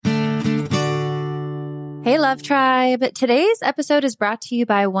Hey, Love Tribe. Today's episode is brought to you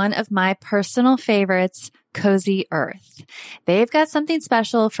by one of my personal favorites, Cozy Earth. They've got something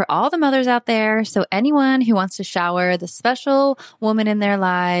special for all the mothers out there. So anyone who wants to shower the special woman in their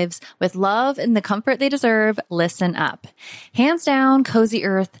lives with love and the comfort they deserve, listen up. Hands down, Cozy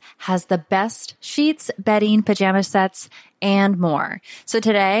Earth has the best sheets, bedding, pajama sets, and more. So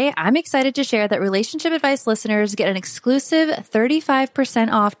today, I'm excited to share that Relationship Advice listeners get an exclusive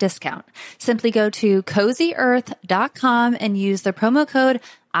 35% off discount. Simply go to CozyEarth.com and use the promo code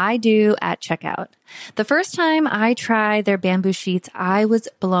I do at checkout. The first time I tried their bamboo sheets, I was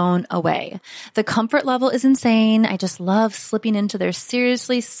blown away. The comfort level is insane. I just love slipping into their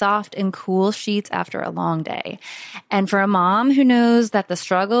seriously soft and cool sheets after a long day. And for a mom who knows that the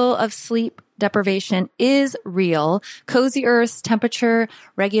struggle of sleep deprivation is real, Cozy Earth's temperature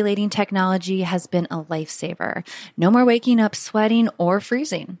regulating technology has been a lifesaver. No more waking up sweating or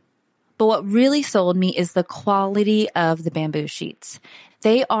freezing. But what really sold me is the quality of the bamboo sheets.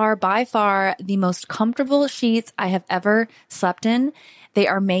 They are by far the most comfortable sheets I have ever slept in. They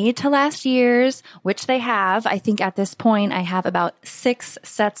are made to last years, which they have. I think at this point, I have about 6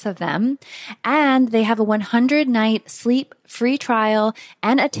 sets of them. And they have a 100-night sleep-free trial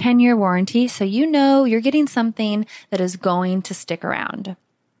and a 10-year warranty. So you know you're getting something that is going to stick around.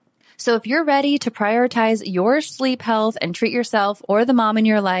 So if you're ready to prioritize your sleep health and treat yourself or the mom in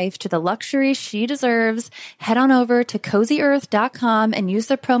your life to the luxury she deserves, head on over to CozyEarth.com and use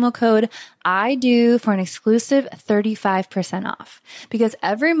the promo code I do for an exclusive 35% off. Because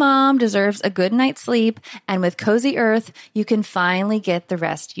every mom deserves a good night's sleep, and with Cozy Earth, you can finally get the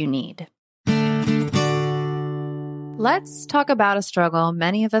rest you need. Let's talk about a struggle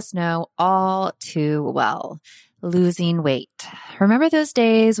many of us know all too well. Losing weight. Remember those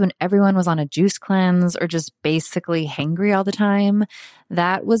days when everyone was on a juice cleanse or just basically hangry all the time?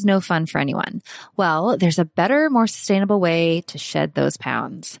 That was no fun for anyone. Well, there's a better, more sustainable way to shed those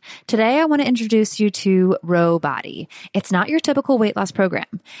pounds. Today, I want to introduce you to Ro Body. It's not your typical weight loss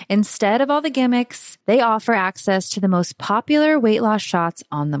program. Instead of all the gimmicks, they offer access to the most popular weight loss shots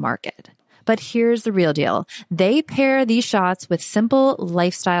on the market. But here's the real deal. They pair these shots with simple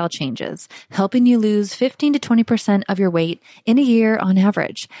lifestyle changes, helping you lose 15 to 20% of your weight in a year on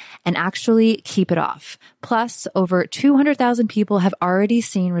average, and actually keep it off. Plus, over 200,000 people have already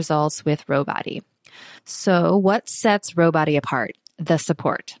seen results with Ro Body. So what sets Ro Body apart? The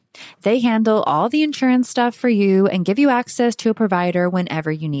support. They handle all the insurance stuff for you and give you access to a provider whenever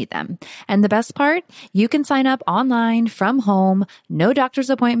you need them. And the best part, you can sign up online from home, no doctor's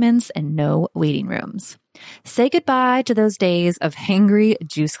appointments and no waiting rooms. Say goodbye to those days of hangry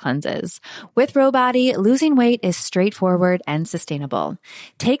juice cleanses. With Ro Body, losing weight is straightforward and sustainable.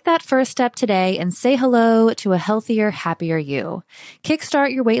 Take that first step today and say hello to a healthier, happier you.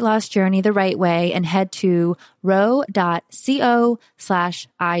 Kickstart your weight loss journey the right way and head to ro.co/IDO.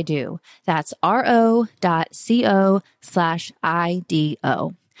 That's ro.co/IDO.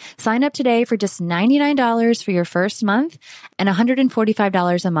 Sign up today for just $99 for your first month and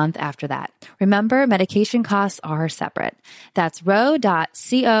 $145 a month after that. Remember, medication costs are separate. That's ro.co/IDO.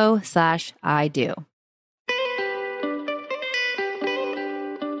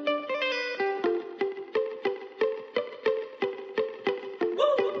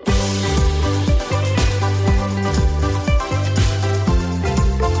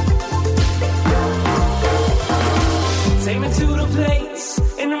 Take me to the place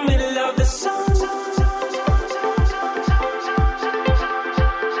in the middle of the sun.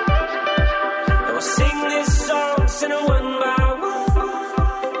 And we'll sing this song, sing it one by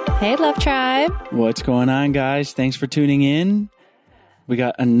one. Hey, Love Tribe. What's going on, guys? Thanks for tuning in. We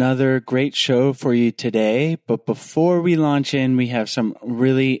got another great show for you today. But before we launch in, we have some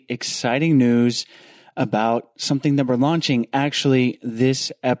really exciting news about something that we're launching actually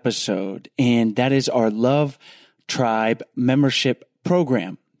this episode. And that is our Love Tribe membership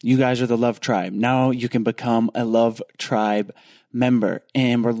program. You guys are the Love Tribe. Now you can become a Love Tribe member.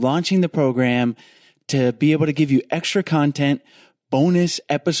 And we're launching the program to be able to give you extra content, bonus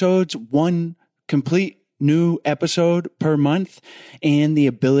episodes, one complete new episode per month, and the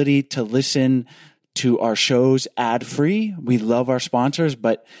ability to listen to our shows ad-free. We love our sponsors,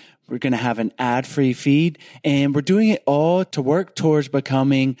 but we're going to have an ad-free feed, and we're doing it all to work towards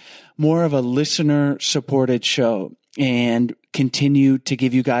becoming more of a listener-supported show and continue to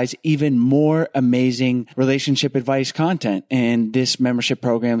give you guys even more amazing relationship advice content. And this membership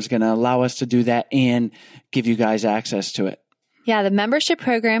program is going to allow us to do that and give you guys access to it. Yeah, the membership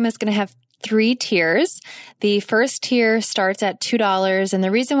program is going to have 3 tiers. The first tier starts at $2. And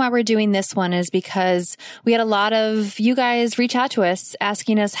the reason why we're doing this one is because we had a lot of you guys reach out to us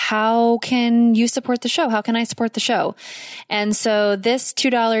asking us, how can you support the show? How can I support the show? And so this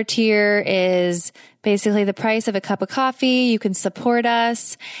 $2 tier is basically the price of a cup of coffee. You can support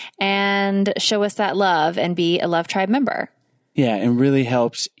us and show us that love and be a Love Tribe member. Yeah, it really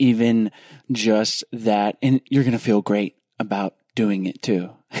helps even just that. And you're going to feel great about doing it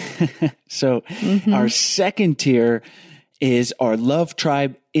too. So our second tier is our Love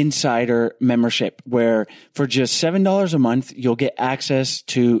Tribe Insider membership, where for just $7 a month, you'll get access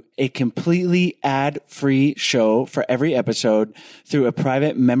to a completely ad-free show for every episode through a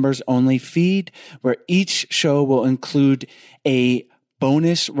private members-only feed, where each show will include a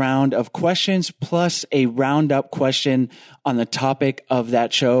bonus round of questions plus a roundup question on the topic of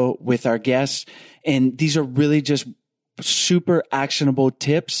that show with our guests. And these are really just super actionable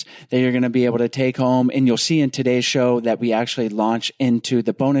tips that you're going to be able to take home. And you'll see in today's show that we actually launch into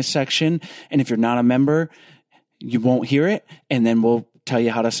the bonus section. And if you're not a member, you won't hear it. And then we'll tell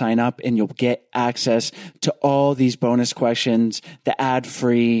you how to sign up, and you'll get access to all these bonus questions, the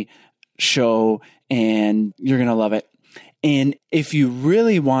ad-free show, and you're going to love it. And if you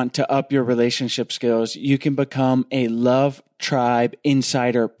really want to up your relationship skills, you can become a Love Tribe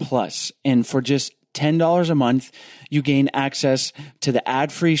Insider Plus. And for just $10 a month, you gain access to the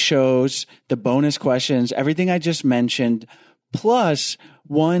ad-free shows, the bonus questions, everything I just mentioned, plus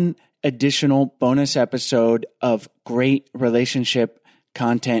one additional bonus episode of great relationship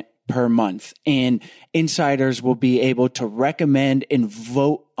content per month. And insiders will be able to recommend and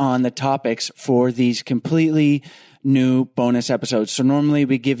vote on the topics for these completely new bonus episodes. So normally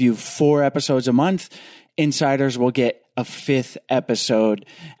we give you 4 episodes a month. Insiders will get a 5th episode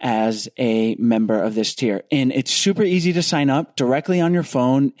as a member of this tier. And it's super easy to sign up directly on your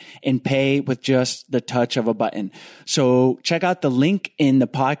phone and pay with just the touch of a button. So check out the link in the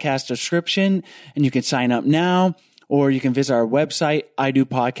podcast description and you can sign up now, or you can visit our website,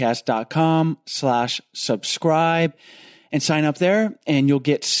 idopodcast.com/subscribe. And sign up there, and you'll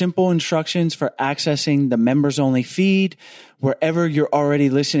get simple instructions for accessing the members only feed wherever you're already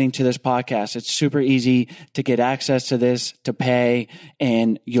listening to this podcast. It's super easy to get access to this, to pay,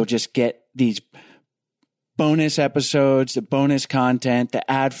 and you'll just get these bonus episodes, the bonus content,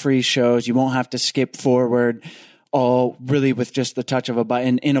 the ad-free shows. You won't have to skip forward, all really with just the touch of a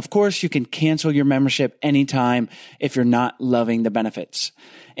button. And of course, you can cancel your membership anytime if you're not loving the benefits.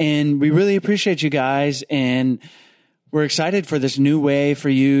 And we really appreciate you guys, and we're excited for this new way for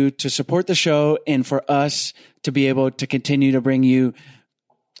you to support the show and for us to be able to continue to bring you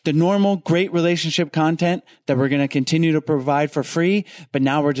the normal great relationship content that we're going to continue to provide for free. But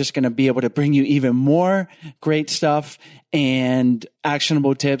now we're just going to be able to bring you even more great stuff and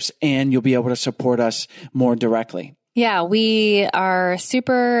actionable tips, and you'll be able to support us more directly. Yeah, we are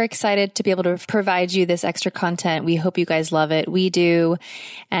super excited to be able to provide you this extra content. We hope you guys love it. We do.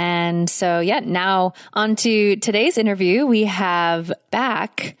 And so, yeah, now on to today's interview. We have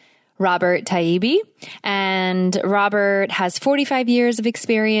back Robert Taibbi, and Robert has 45 years of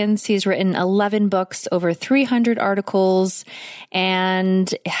experience. He's written 11 books, over 300 articles,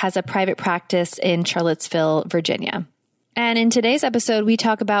 and has a private practice in Charlottesville, Virginia. And in today's episode, we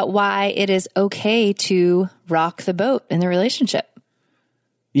talk about why it is okay to rock the boat in the relationship.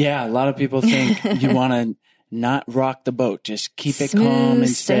 Yeah, a lot of people think you want to not rock the boat. Just keep it Smooth calm and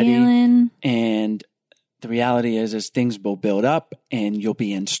steady. sailing. And the reality is things will build up and you'll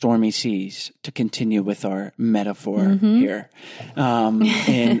be in stormy seas, to continue with our metaphor here.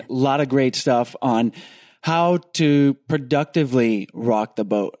 And a lot of great stuff on how to productively rock the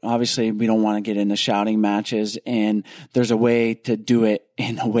boat. Obviously, we don't want to get into shouting matches, and there's a way to do it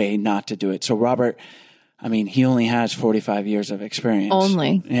and a way not to do it. So Robert, I mean, he only has 45 years of experience.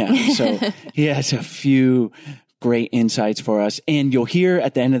 Only. Yeah. So he has a few great insights for us. And you'll hear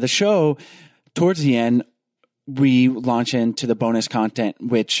at the end of the show, towards the end, we launch into the bonus content,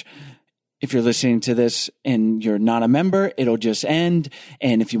 which if you're listening to this and you're not a member, it'll just end.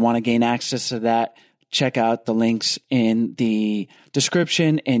 And if you want to gain access to that, check out the links in the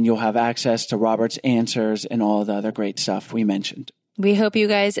description and you'll have access to Robert's answers and all the other great stuff we mentioned. We hope you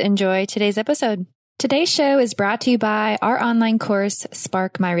guys enjoy today's episode. Today's show is brought to you by our online course,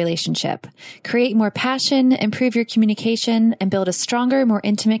 Spark My Relationship. Create more passion, improve your communication, and build a stronger, more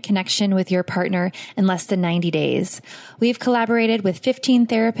intimate connection with your partner in less than 90 days. We've collaborated with 15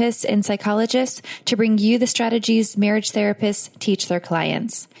 therapists and psychologists to bring you the strategies marriage therapists teach their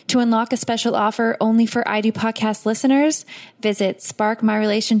clients. To unlock a special offer only for I Do Podcast listeners, visit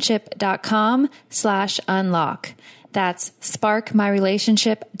sparkmyrelationship.com/unlock. That's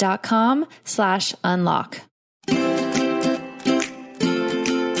sparkmyrelationship.com/unlock.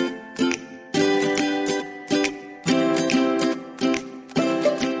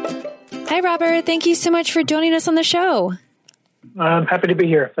 Hi, Robert. Thank you so much for joining us on the show. I'm happy to be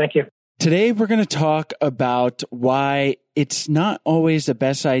here. Thank you. Today, we're going to talk about why it's not always the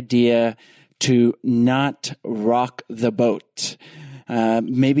best idea to not rock the boat.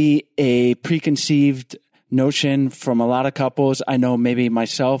 Maybe a preconceived notion from a lot of couples, I know maybe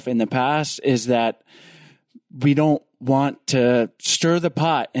myself in the past, is that we don't want to stir the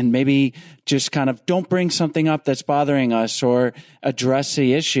pot and maybe just kind of don't bring something up that's bothering us or address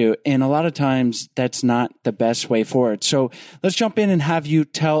the issue. And a lot of times that's not the best way forward. So let's jump in and have you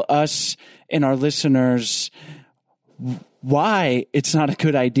tell us and our listeners why it's not a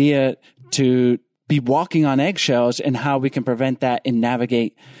good idea to be walking on eggshells and how we can prevent that and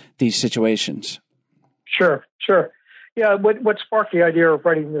navigate these situations. Sure. Yeah, what sparked the idea of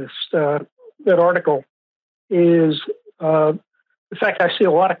writing this that article is the fact I see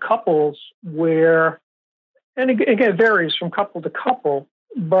a lot of couples where, and again, it varies from couple to couple,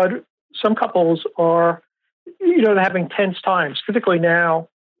 but some couples are, they're having tense times, particularly now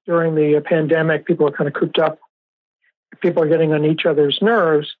during the pandemic. People are kind of cooped up. People are getting on each other's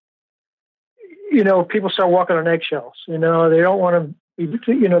nerves. People start walking on eggshells. They don't want to be,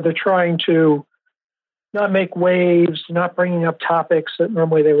 they're trying to not make waves, not bringing up topics that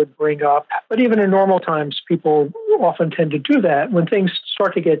normally they would bring up. But even in normal times, people often tend to do that. When things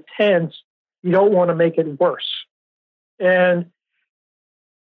start to get tense, you don't want to make it worse. And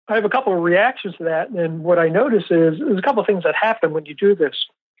I have a couple of reactions to that. And what I notice is there's a couple of things that happen when you do this.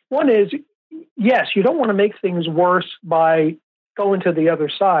 One is, yes, you don't want to make things worse by going to the other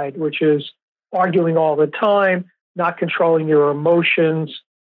side, which is arguing all the time, not controlling your emotions,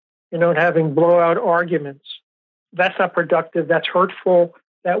 having blowout arguments. That's not productive. That's hurtful.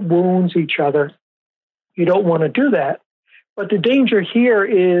 That wounds each other. You don't want to do that. But the danger here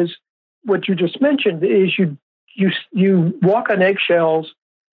is what you just mentioned is you walk on eggshells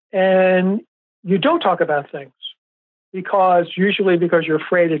and you don't talk about things because you're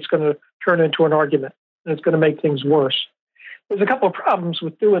afraid it's going to turn into an argument and it's going to make things worse. There's a couple of problems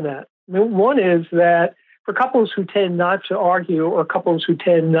with doing that. One is that for couples who tend not to argue or couples who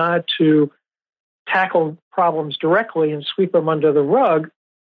tend not to tackle problems directly and sweep them under the rug,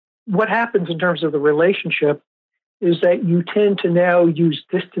 what happens in terms of the relationship is that you tend to now use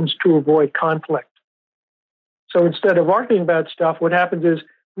distance to avoid conflict. So instead of arguing about stuff, what happens is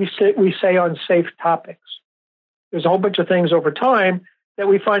we say unsafe topics. There's a whole bunch of things over time that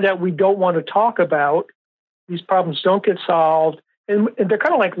we find out we don't want to talk about. These problems don't get solved. And they're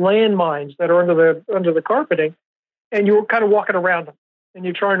kind of like landmines that are under the carpeting, and you're kind of walking around them, and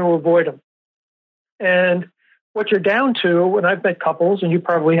you're trying to avoid them. And what you're down to, and I've met couples, and you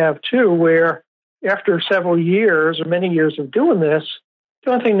probably have too, where after several years or many years of doing this,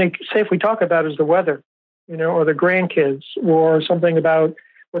 the only thing they safely talk about is the weather, or the grandkids, or something about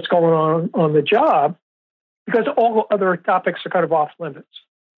what's going on the job, because all other topics are kind of off limits.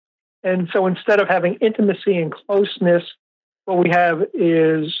 And so instead of having intimacy and closeness, what we have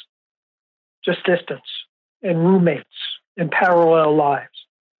is just distance and roommates and parallel lives.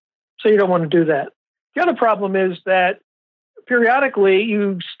 So you don't want to do that. The other problem is that periodically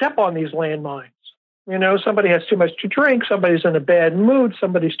you step on these landmines. Somebody has too much to drink, somebody's in a bad mood,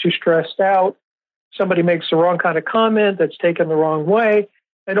 somebody's too stressed out, somebody makes the wrong kind of comment that's taken the wrong way,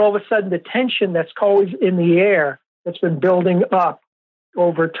 and all of a sudden the tension that's always in the air, that's been building up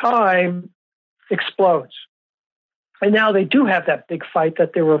over time, explodes. And now they do have that big fight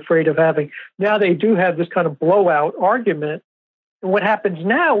that they were afraid of having. Now they do have this kind of blowout argument. And what happens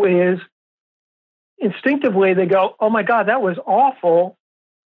now is instinctively they go, oh my God, that was awful.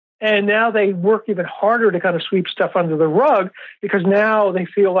 And now they work even harder to kind of sweep stuff under the rug because now they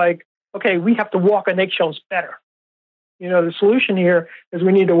feel like, okay, we have to walk on eggshells better. The solution here is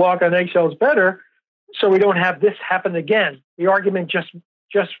we need to walk on eggshells better so we don't have this happen again. The argument just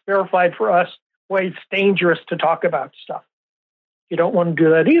verified for us why it's dangerous to talk about stuff. You don't want to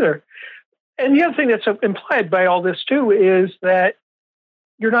do that either. And the other thing that's implied by all this too is that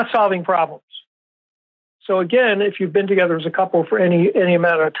you're not solving problems. So again, if you've been together as a couple for any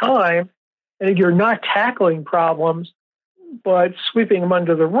amount of time and you're not tackling problems, but sweeping them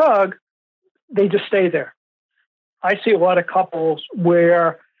under the rug, they just stay there. I see a lot of couples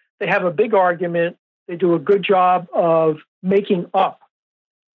where they have a big argument. They do a good job of making up.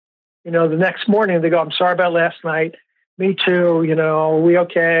 The next morning they go, I'm sorry about last night. Me too. We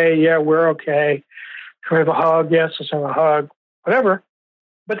okay? Yeah, we're okay. Can we have a hug? Yes, let's have a hug. Whatever.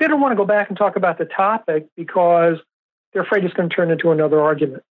 But they don't want to go back and talk about the topic because they're afraid it's going to turn into another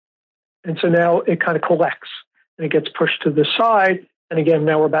argument. And so now it kind of collects and it gets pushed to the side. And again,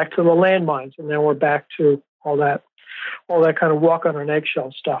 now we're back to the landmines, and now we're back to all that kind of walk on an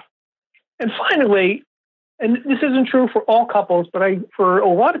eggshell stuff. And finally, and this isn't true for all couples, but for a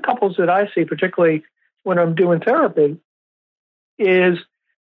lot of couples that I see, particularly when I'm doing therapy, and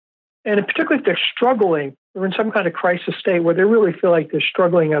particularly if they're struggling, or in some kind of crisis state where they really feel like they're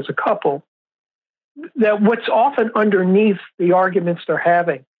struggling as a couple, that what's often underneath the arguments they're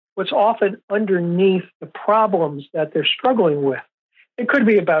having, what's often underneath the problems that they're struggling with, it could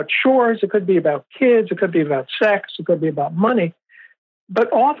be about chores, it could be about kids, it could be about sex, it could be about money.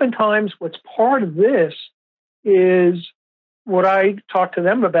 But oftentimes what's part of this is what I talk to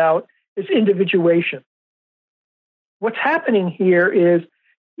them about is individuation. What's happening here is,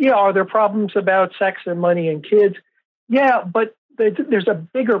 are there problems about sex and money and kids? Yeah, but there's a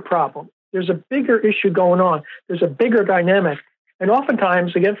bigger problem. There's a bigger issue going on. There's a bigger dynamic. And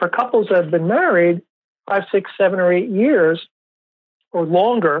oftentimes, again, for couples that have been married 5, 6, 7, or 8 years or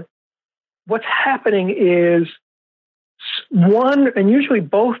longer, what's happening is one, and usually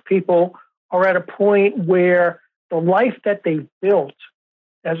both people are at a point where the life that they've built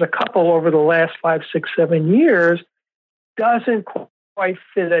as a couple over the last 5, 6, 7 years doesn't quite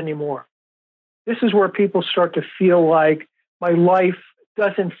fit anymore. This is where people start to feel like my life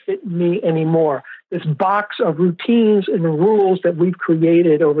doesn't fit me anymore. This box of routines and rules that we've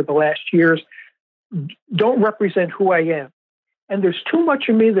created over the last years don't represent who I am. And there's too much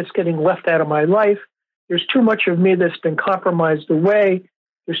of me that's getting left out of my life. There's too much of me that's been compromised away.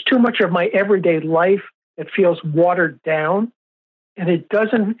 There's too much of my everyday life that feels watered down. And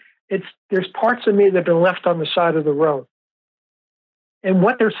there's parts of me that have been left on the side of the road. And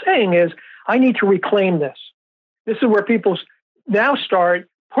what they're saying is, I need to reclaim this. This is where people now start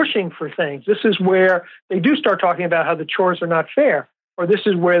pushing for things. This is where they do start talking about how the chores are not fair. Or this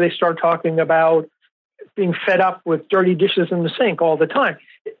is where they start talking about being fed up with dirty dishes in the sink all the time.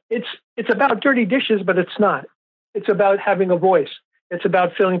 It's about dirty dishes, but it's not. It's about having a voice. It's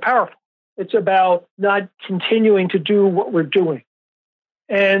about feeling powerful. It's about not continuing to do what we're doing.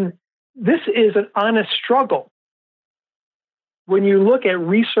 And this is an honest struggle. When you look at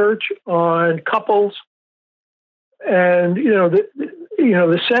research on couples, and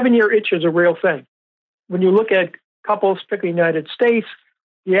the 7-year itch is a real thing. When you look at couples, particularly in the United States,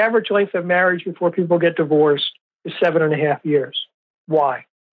 the average length of marriage before people get divorced is 7.5 years. Why?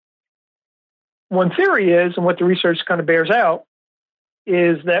 One theory is, and what the research kind of bears out,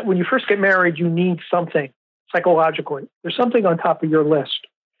 is that when you first get married, you need something psychologically. There's something on top of your list.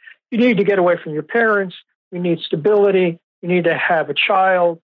 You need to get away from your parents. You need stability. You need to have a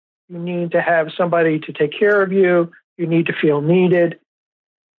child. You need to have somebody to take care of you. You need to feel needed.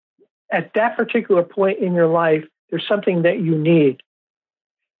 At that particular point in your life, there's something that you need.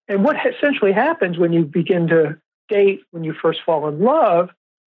 And what essentially happens when you begin to date, when you first fall in love,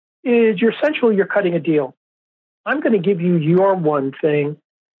 is you're cutting a deal. I'm going to give you your one thing.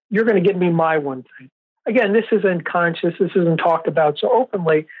 You're going to give me my one thing. Again, this isn't conscious. This isn't talked about so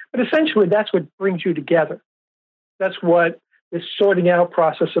openly, but essentially that's what brings you together. That's what this sorting out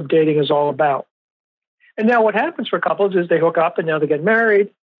process of dating is all about. And now what happens for couples is they hook up and now they get married,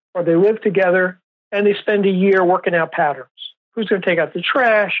 or they live together and they spend a year working out patterns. Who's going to take out the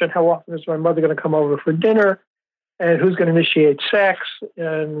trash, and how often is my mother going to come over for dinner, and who's going to initiate sex,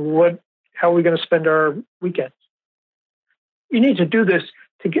 and how are we going to spend our weekends? You need to do this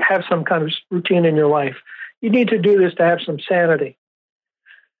to have some kind of routine in your life. You need to do this to have some sanity.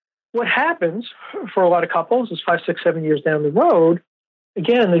 What happens for a lot of couples is 5, 6, 7 years down the road,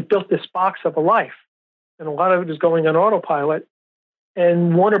 again, they've built this box of a life, and a lot of it is going on autopilot,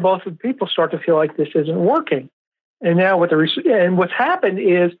 and one or both of the people start to feel like this isn't working. And now what's happened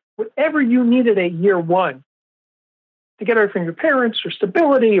is whatever you needed at year one to get away from your parents or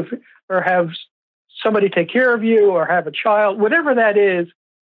stability or have somebody take care of you or have a child, whatever that is,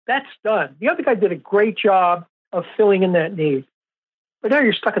 that's done. The other guy did a great job of filling in that need. But now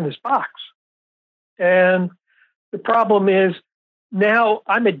you're stuck in this box. And the problem is now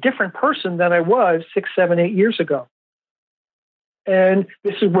I'm a different person than I was 6, 7, 8 years ago. And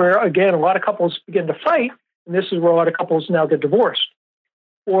this is where, again, a lot of couples begin to fight. And this is where a lot of couples now get divorced.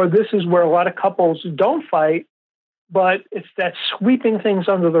 Or this is where a lot of couples don't fight, but it's that sweeping things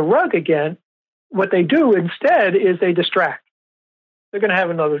under the rug again. What they do instead is they distract. They're going to have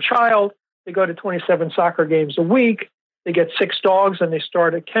another child. They go to 27 soccer games a week. They get 6 dogs and they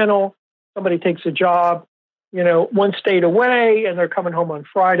start a kennel. Somebody takes a job, one state away, and they're coming home on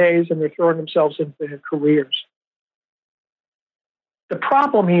Fridays and they're throwing themselves into their careers. The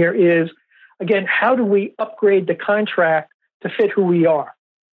problem here is, again, how do we upgrade the contract to fit who we are?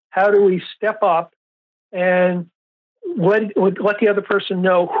 How do we step up and let the other person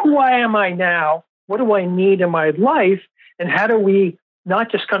know who am I now? What do I need in my life? And how do we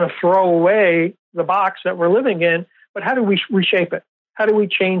not just kind of throw away the box that we're living in, but how do we reshape it? How do we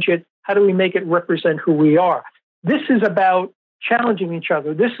change it? How do we make it represent who we are? This is about challenging each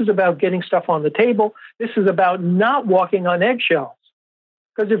other. This is about getting stuff on the table. This is about not walking on eggshells.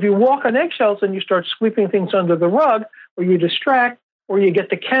 Because if you walk on eggshells and you start sweeping things under the rug, or you distract, or you get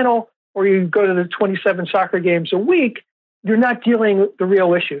the kennel, or you go to the 27 soccer games a week, you're not dealing with the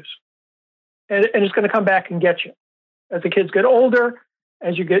real issues. And it's going to come back and get you. As the kids get older,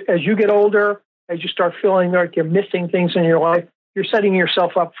 as you get older, as you start feeling like you're missing things in your life, you're setting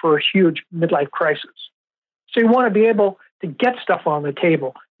yourself up for a huge midlife crisis. So you want to be able to get stuff on the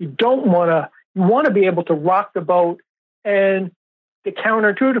table. You want to be able to rock the boat. And the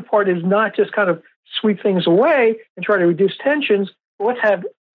counterintuitive part is not just kind of sweep things away and try to reduce tensions, but let's have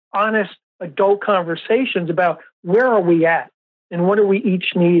honest adult conversations about where are we at and what do we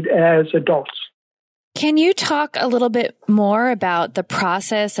each need as adults. Can you talk a little bit more about the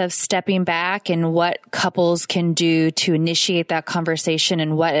process of stepping back and what couples can do to initiate that conversation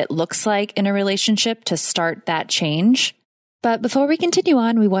and what it looks like in a relationship to start that change? But before we continue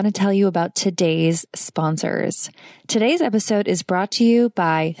on, we want to tell you about today's sponsors. Today's episode is brought to you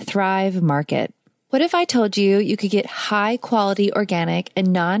by Thrive Market. What if I told you you could get high quality organic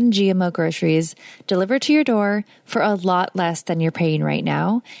and non-GMO groceries delivered to your door for a lot less than you're paying right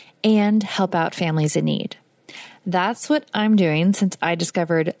now and help out families in need? That's what I'm doing since I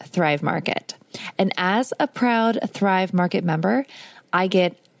discovered Thrive Market. And as a proud Thrive Market member, I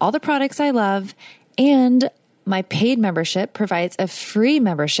get all the products I love, and my paid membership provides a free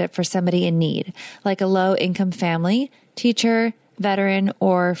membership for somebody in need, like a low-income family, teacher, veteran,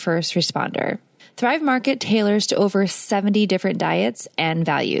 or first responder. Thrive Market tailors to over 70 different diets and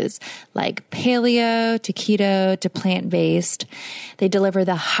values, like paleo to keto to plant-based. They deliver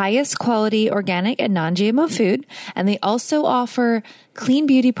the highest quality organic and non-GMO food, and they also offer clean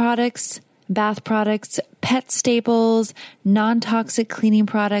beauty products, bath products, pet staples, non-toxic cleaning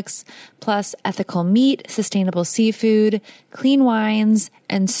products, plus ethical meat, sustainable seafood, clean wines,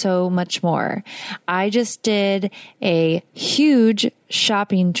 and so much more. I just did a huge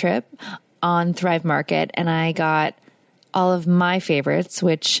shopping trip on Thrive Market, and I got all of my favorites,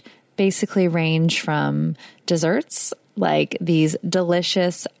 which basically range from desserts, like these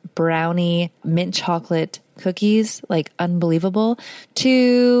delicious brownie mint chocolate cookies, like unbelievable,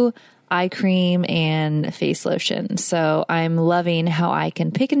 to eye cream and face lotion. So I'm loving how I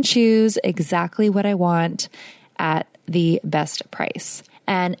can pick and choose exactly what I want at the best price.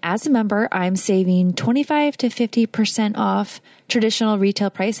 And as a member, I'm saving 25 to 50% off traditional retail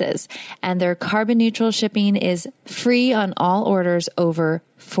prices. And their carbon neutral shipping is free on all orders over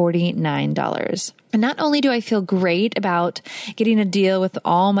 $49. And not only do I feel great about getting a deal with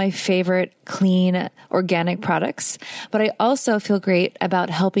all my favorite clean organic products, but I also feel great about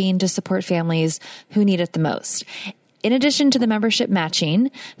helping to support families who need it the most. In addition to the membership matching,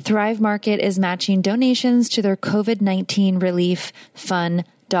 Thrive Market is matching donations to their COVID-19 relief fund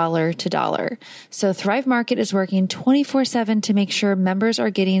dollar to dollar. So Thrive Market is working 24/7 to make sure members are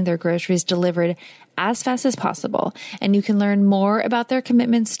getting their groceries delivered as fast as possible. And you can learn more about their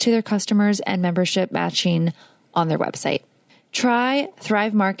commitments to their customers and membership matching on their website. Try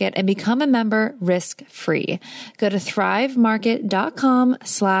Thrive Market and become a member risk-free. Go to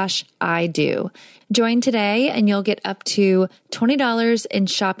thrivemarket.com/IDO. Join today and you'll get up to $20 in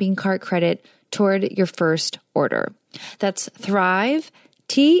shopping cart credit toward your first order. That's Thrive,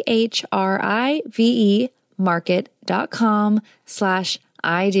 THRIVE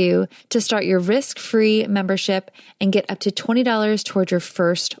market.com/IDO to start your risk-free membership and get up to $20 toward your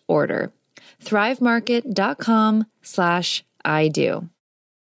first order. thrivemarket.com/IDO.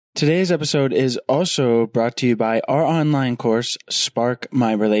 Today's episode is also brought to you by our online course, Spark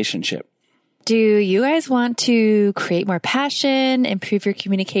My Relationship. Do you guys want to create more passion, improve your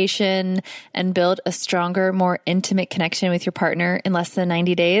communication, and build a stronger, more intimate connection with your partner in less than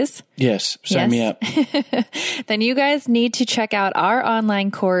 90 days? Yes, sign me up. Then you guys need to check out our online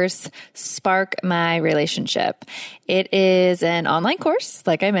course, Spark My Relationship. It is an online course,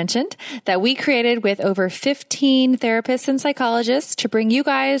 like I mentioned, that we created with over 15 therapists and psychologists to bring you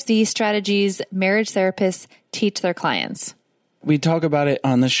guys the strategies marriage therapists teach their clients. We talk about it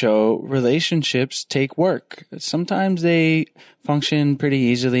on the show. Relationships take work. Sometimes they function pretty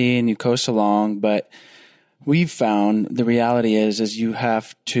easily and you coast along, but we've found the reality is you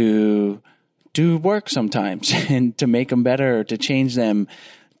have to do work sometimes and to make them better, to change them,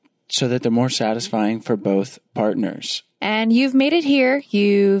 so that they're more satisfying for both partners. And you've made it here.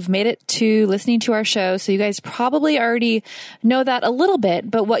 You've made it to listening to our show. So you guys probably already know that a little bit,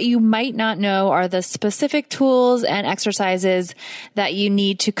 but what you might not know are the specific tools and exercises that you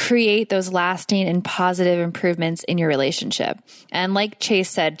need to create those lasting and positive improvements in your relationship. And like Chase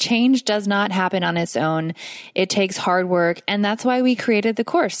said, change does not happen on its own. It takes hard work. And that's why we created the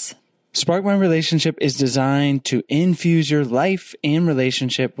course. Spark My Relationship is designed to infuse your life and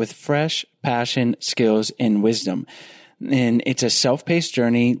relationship with fresh passion, skills, and wisdom. And it's a self-paced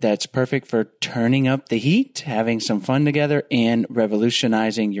journey that's perfect for turning up the heat, having some fun together, and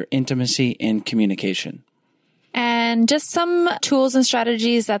revolutionizing your intimacy and communication. And just some tools and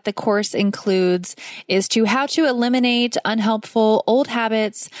strategies that the course includes is to how to eliminate unhelpful old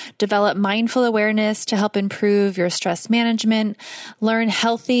habits, develop mindful awareness to help improve your stress management, learn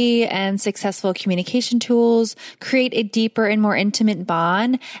healthy and successful communication tools, create a deeper and more intimate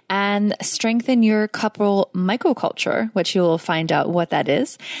bond, and strengthen your couple microculture, which you will find out what that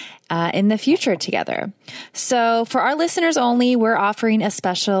is. In the future together. So for our listeners only, we're offering a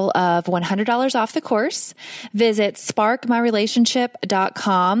special of $100 off the course. Visit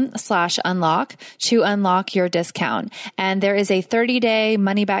sparkmyrelationship.com/unlock to unlock your discount. And there is a 30-day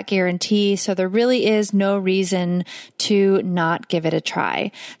money-back guarantee. So there really is no reason to not give it a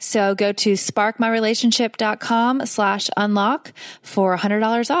try. So go to sparkmyrelationship.com/unlock for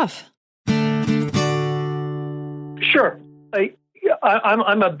 $100 off. Sure.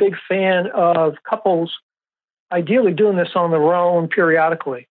 I'm a big fan of couples ideally doing this on their own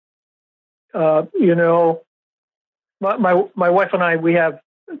periodically. My wife and I, we have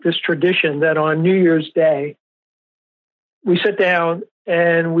this tradition that on New Year's Day, we sit down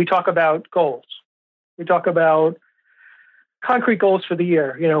and we talk about goals. We talk about concrete goals for the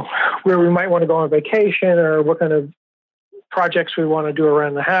year, where we might want to go on vacation or what kind of projects we want to do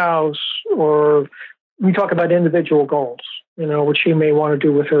around the house, or we talk about individual goals. What she may want to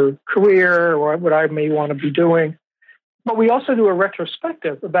do with her career or what I may want to be doing. But we also do a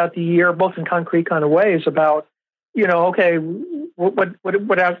retrospective about the year, both in concrete kind of ways about, okay, what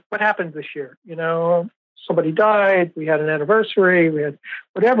happened this year? Somebody died, we had an anniversary, we had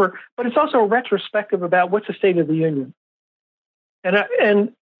whatever. But it's also a retrospective about what's the state of the union.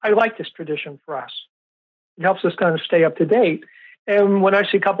 And I like this tradition for us. It helps us kind of stay up to date. And when I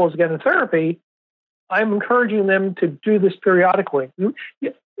see couples get in therapy, I'm encouraging them to do this periodically.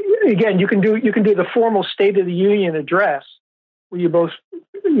 Again, you can do the formal State of the Union address where you both,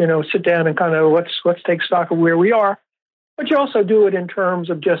 sit down and kind of let's take stock of where we are. But you also do it in terms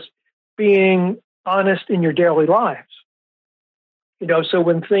of just being honest in your daily lives. So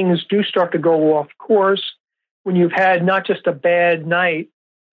when things do start to go off course, when you've had not just a bad night,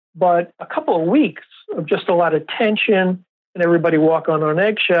 but a couple of weeks of just a lot of tension and everybody walking on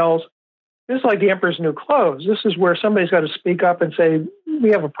eggshells, this is like the emperor's new clothes. This is where somebody's got to speak up and say,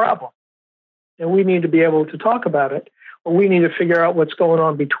 we have a problem and we need to be able to talk about it, or we need to figure out what's going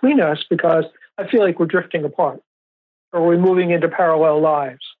on between us because I feel like we're drifting apart, or we're moving into parallel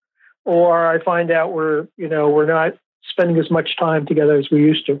lives, or I find out we're not spending as much time together as we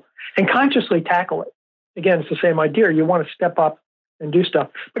used to, and consciously tackle it. Again, it's the same idea. You want to step up and do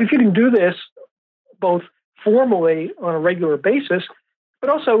stuff. But if you can do this both formally on a regular basis, but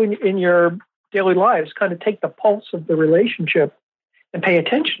also in your daily lives, kind of take the pulse of the relationship and pay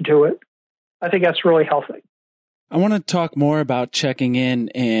attention to it, I think that's really healthy. I want to talk more about checking in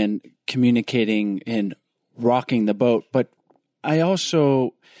and communicating and rocking the boat, but I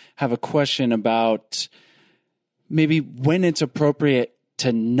also have a question about maybe when it's appropriate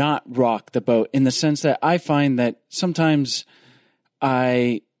to not rock the boat, in the sense that I find that sometimes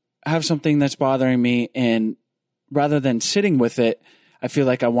I have something that's bothering me, and rather than sitting with it, I feel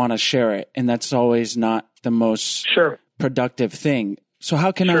like I want to share it, and that's always not the most productive thing. So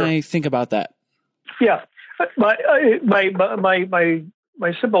how can I think about that? Yeah, my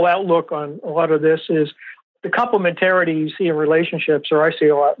simple outlook on a lot of this is the complementarity you see in relationships, or I see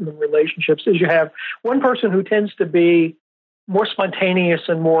a lot in relationships, is you have one person who tends to be more spontaneous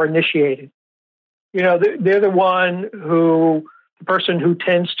and more initiated. They're the person who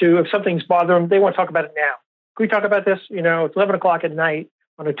tends to, if something's bothering them, they want to talk about it now. Can we talk about this? It's 11 o'clock at night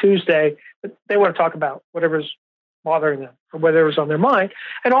on a Tuesday, but they want to talk about whatever's bothering them or whatever's on their mind.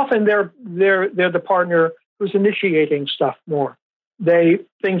 And often they're the partner who's initiating stuff more.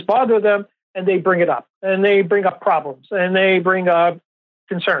 Things bother them and they bring it up, and they bring up problems, and they bring up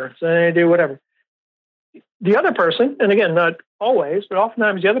concerns, and they do whatever. The other person, and again, not always, but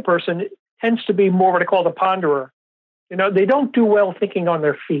oftentimes the other person tends to be more what I call the ponderer. They don't do well thinking on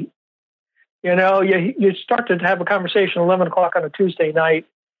their feet. You start to have a conversation at 11 o'clock on a Tuesday night,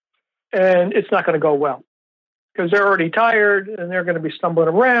 and it's not going to go well because they're already tired and they're going to be stumbling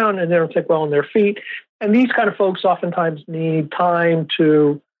around and they don't take well on their feet. And these kind of folks oftentimes need time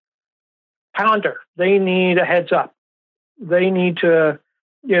to ponder. They need a heads up. They need to,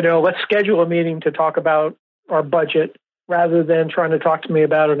 let's schedule a meeting to talk about our budget rather than trying to talk to me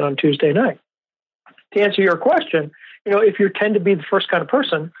about it on Tuesday night. To answer your question, if you tend to be the first kind of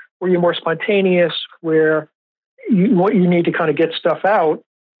person where you're more spontaneous, where you need to kind of get stuff out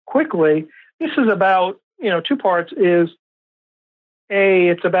quickly, this is about, two parts is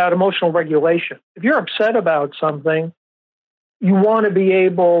it's about emotional regulation. If you're upset about something, you want to be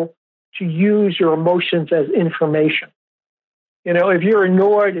able to use your emotions as information. If you're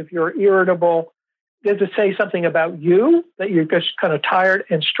annoyed, if you're irritable, does it say something about you that you're just kind of tired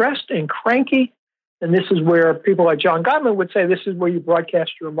and stressed and cranky? And this is where people like John Gottman would say, this is where you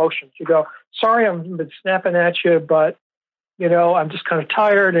broadcast your emotions. You go, sorry, I've been snapping at you, but, I'm just kind of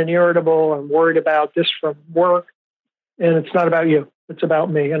tired and irritable. I'm worried about this from work. And it's not about you. It's about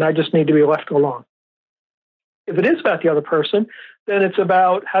me. And I just need to be left alone. If it is about the other person, then it's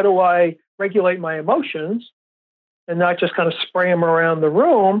about how do I regulate my emotions and not just kind of spray them around the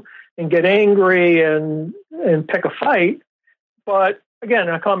room and get angry and pick a fight. But again,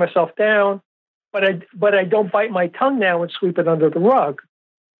 I calm myself down, but I don't bite my tongue now and sweep it under the rug.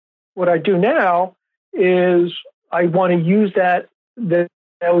 What I do now is I want to use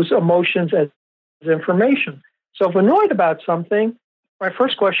those emotions as information. So if I'm annoyed about something, my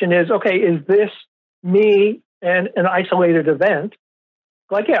first question is, okay, is this me and an isolated event?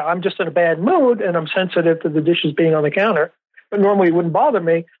 Like, yeah, I'm just in a bad mood and I'm sensitive to the dishes being on the counter, but normally it wouldn't bother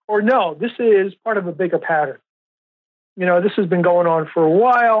me. Or no, this is part of a bigger pattern. This has been going on for a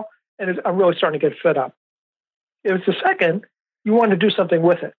while and I'm really starting to get fed up. If it's the second, you want to do something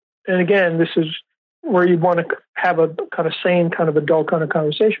with it. And again, this is where you want to have a kind of sane, kind of adult kind of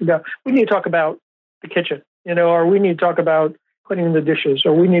conversation about, we need to talk about the kitchen, or we need to talk about cleaning the dishes,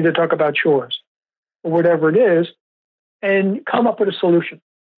 or we need to talk about chores, or whatever it is, and come up with a solution.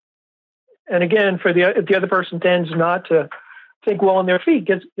 And again, if the other person tends not to think well on their feet,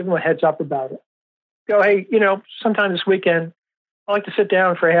 give them a heads up about it. Go, hey, sometime this weekend, I like to sit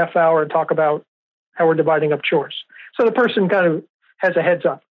down for a half hour and talk about how we're dividing up chores. So the person kind of has a heads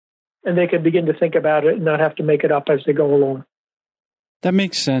up and they can begin to think about it and not have to make it up as they go along. That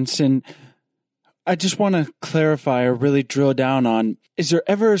makes sense. And I just want to clarify or really drill down on, is there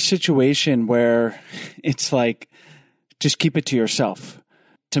ever a situation where it's like, just keep it to yourself?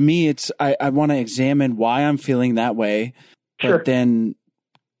 To me, I want to examine why I'm feeling that way, but Sure. Then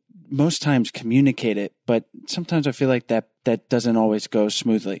most times communicate it. But sometimes I feel like that doesn't always go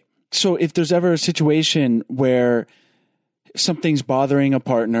smoothly. So if there's ever a situation where something's bothering a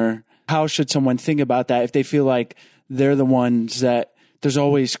partner, how should someone think about that if they feel like they're the ones that there's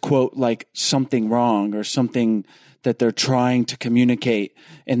always, quote, like something wrong or something that they're trying to communicate,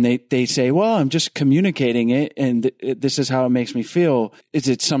 and they say, well, I'm just communicating it and this is how it makes me feel. Is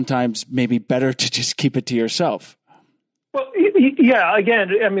it sometimes maybe better to just keep it to yourself? Well, yeah,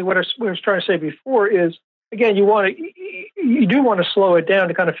 again, I mean, what I was trying to say before is, again, you do want to slow it down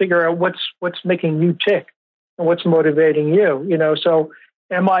to kind of figure out what's making you tick and what's motivating you, so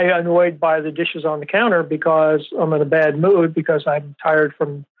am I annoyed by the dishes on the counter because I'm in a bad mood because I'm tired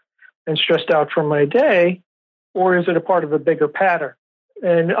from and stressed out from my day? Or is it a part of a bigger pattern?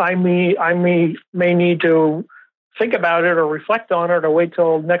 And I may need to think about it or reflect on it or wait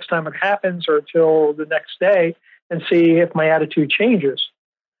till next time it happens or till the next day and see if my attitude changes.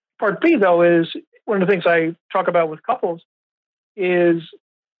 Part B, though, is one of the things I talk about with couples is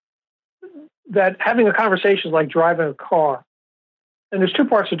that having a conversation is like driving a car. And there's two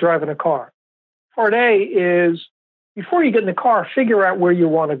parts to driving a car. Part A is before you get in the car, figure out where you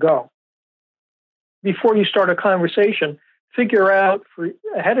want to go. Before you start a conversation, figure out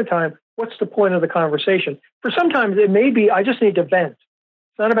ahead of time, what's the point of the conversation? For sometimes it may be, I just need to vent.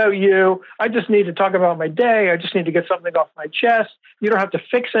 It's not about you. I just need to talk about my day. I just need to get something off my chest. You don't have to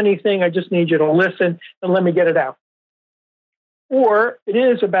fix anything. I just need you to listen and let me get it out. Or it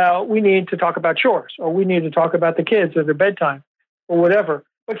is about, we need to talk about chores, or we need to talk about the kids and their bedtime, or whatever.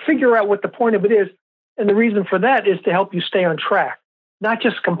 But figure out what the point of it is. And the reason for that is to help you stay on track. Not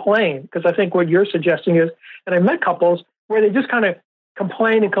just complain, because I think what you're suggesting is, and I've met couples where they just kind of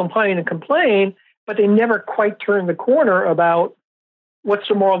complain and complain and complain, but they never quite turn the corner about what's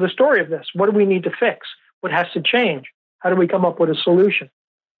the moral of the story of this? What do we need to fix? What has to change? How do we come up with a solution?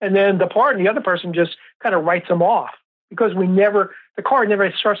 And then the other person just kind of writes them off because the car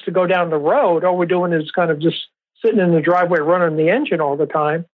never starts to go down the road. All we're doing is kind of just sitting in the driveway running the engine all the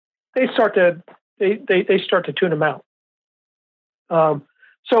time. They start to tune them out.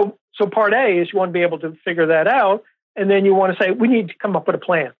 So part A is you want to be able to figure that out. And then you want to say, we need to come up with a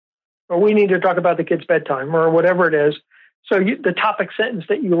plan, or we need to talk about the kid's bedtime, or whatever it is. So the topic sentence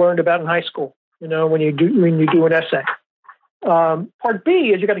that you learned about in high school, when you do an essay. Part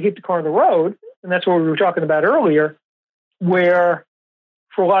B is you got to keep the car on the road. And that's what we were talking about earlier, where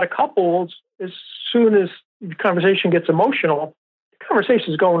for a lot of couples, as soon as the conversation gets emotional, the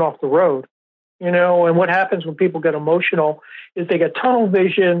conversation is going off the road. And what happens when people get emotional is they get tunnel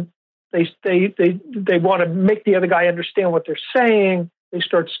vision. They want to make the other guy understand what they're saying. They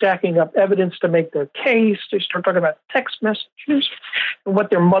start stacking up evidence to make their case. They start talking about text messages and what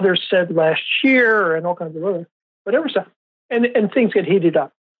their mother said last year and all kinds of other whatever stuff. And things get heated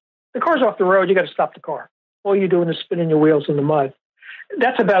up. The car's off the road. You got to stop the car. All you're doing is spinning your wheels in the mud.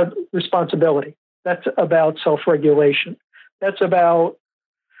 That's about responsibility. That's about self-regulation. That's about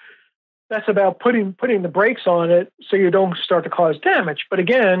putting the brakes on it so you don't start to cause damage. But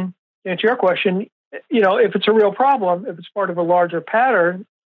again, to answer your question, if it's a real problem, if it's part of a larger pattern,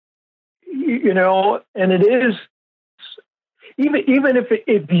 and it is, even if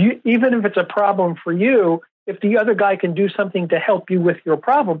it's a problem for you, if the other guy can do something to help you with your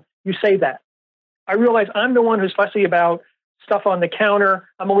problem, you say that. I realize I'm the one who's fussy about stuff on the counter.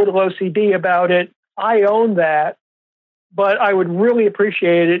 I'm a little OCD about it. I own that, but I would really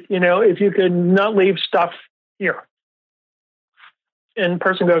appreciate it, if you could not leave stuff here. And the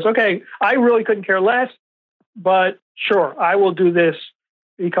person goes, okay, I really couldn't care less, but sure, I will do this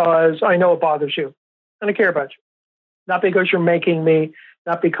because I know it bothers you and I care about you. Not because you're making me,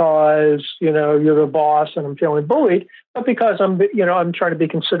 not because, you're the boss and I'm feeling bullied, but because I'm trying to be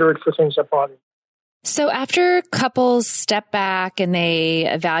considerate for things that bother me. So after couples step back and they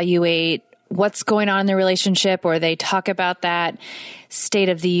evaluate what's going on in the relationship, or they talk about that state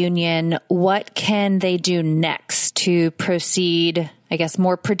of the union, what can they do next to proceed, I guess,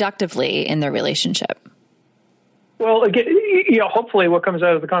 more productively in their relationship? Well, again, hopefully what comes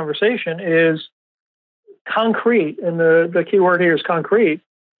out of the conversation is concrete, and the key word here is concrete,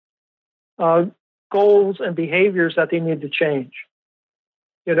 goals and behaviors that they need to change.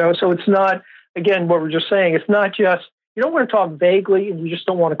 So it's not, again, what we're just saying, it's not just, you don't want to talk vaguely and you just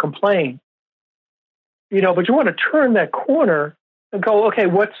don't want to complain. But you want to turn that corner and go, okay,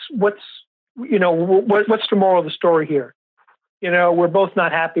 what's the moral of the story here? We're both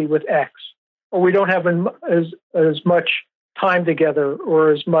not happy with X, or we don't have as much time together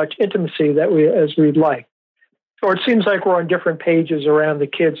or as much intimacy as we'd like. Or it seems like we're on different pages around the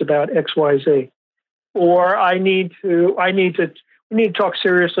kids about X, Y, Z. Or we need to talk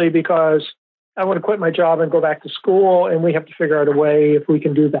seriously because I want to quit my job and go back to school, and we have to figure out a way if we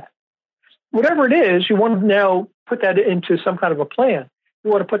can do that. Whatever it is, you want to now put that into some kind of a plan.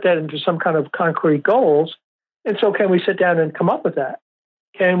 You want to put that into some kind of concrete goals. And so can we sit down and come up with that?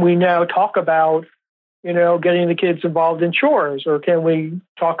 Can we now talk about, getting the kids involved in chores? Or can we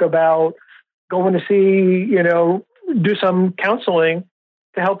talk about going to see, do some counseling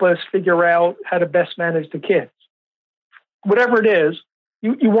to help us figure out how to best manage the kids? Whatever it is,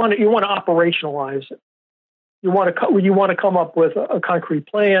 you want to operationalize it. You want to come up with a concrete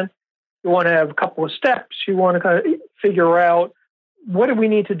plan. You want to have a couple of steps. You want to kind of figure out what do we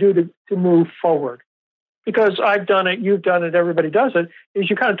need to do to move forward. Because I've done it, you've done it, everybody does it,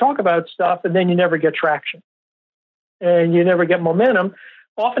 is you kind of talk about stuff and then you never get traction. And you never get momentum,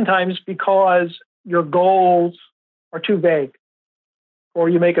 oftentimes because your goals are too vague, or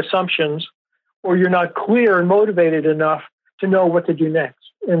you make assumptions, or you're not clear and motivated enough to know what to do next.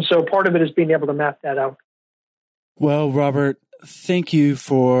 And so part of it is being able to map that out. Well, Robert, thank you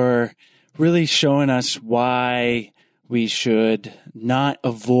for really showing us why we should not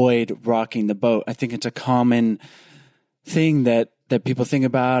avoid rocking the boat. I think it's a common thing that people think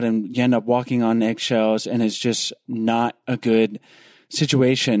about, and you end up walking on eggshells, and it's just not a good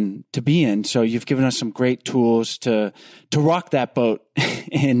situation to be in. So you've given us some great tools to rock that boat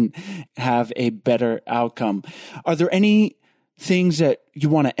and have a better outcome. Are there any things that you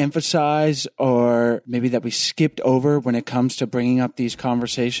want to emphasize, or maybe that we skipped over when it comes to bringing up these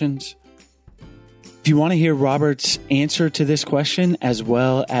conversations? If you want to hear Robert's answer to this question, as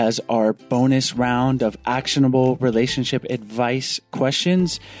well as our bonus round of actionable relationship advice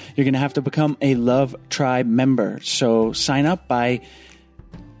questions, you're going to have to become a Love Tribe member. So sign up by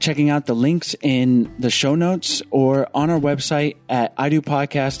checking out the links in the show notes or on our website at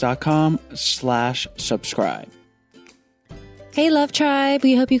idopodcast.com/subscribe. Hey, Love Tribe.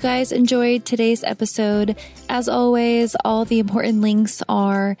 We hope you guys enjoyed today's episode. As always, all the important links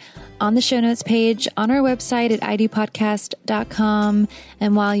are on the show notes page on our website at idopodcast.com.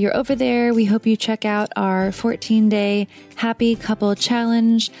 And while you're over there, we hope you check out our 14-day Happy Couple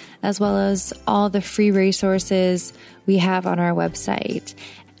Challenge, as well as all the free resources we have on our website.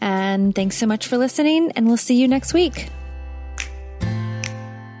 And thanks so much for listening, and we'll see you next week.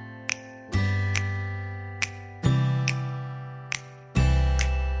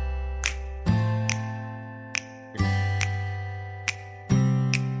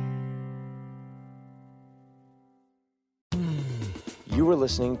 You were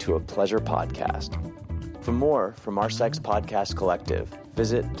listening to a Pleasure Podcast. For more from our Sex Podcast Collective,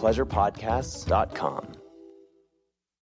 visit pleasurepodcasts.com.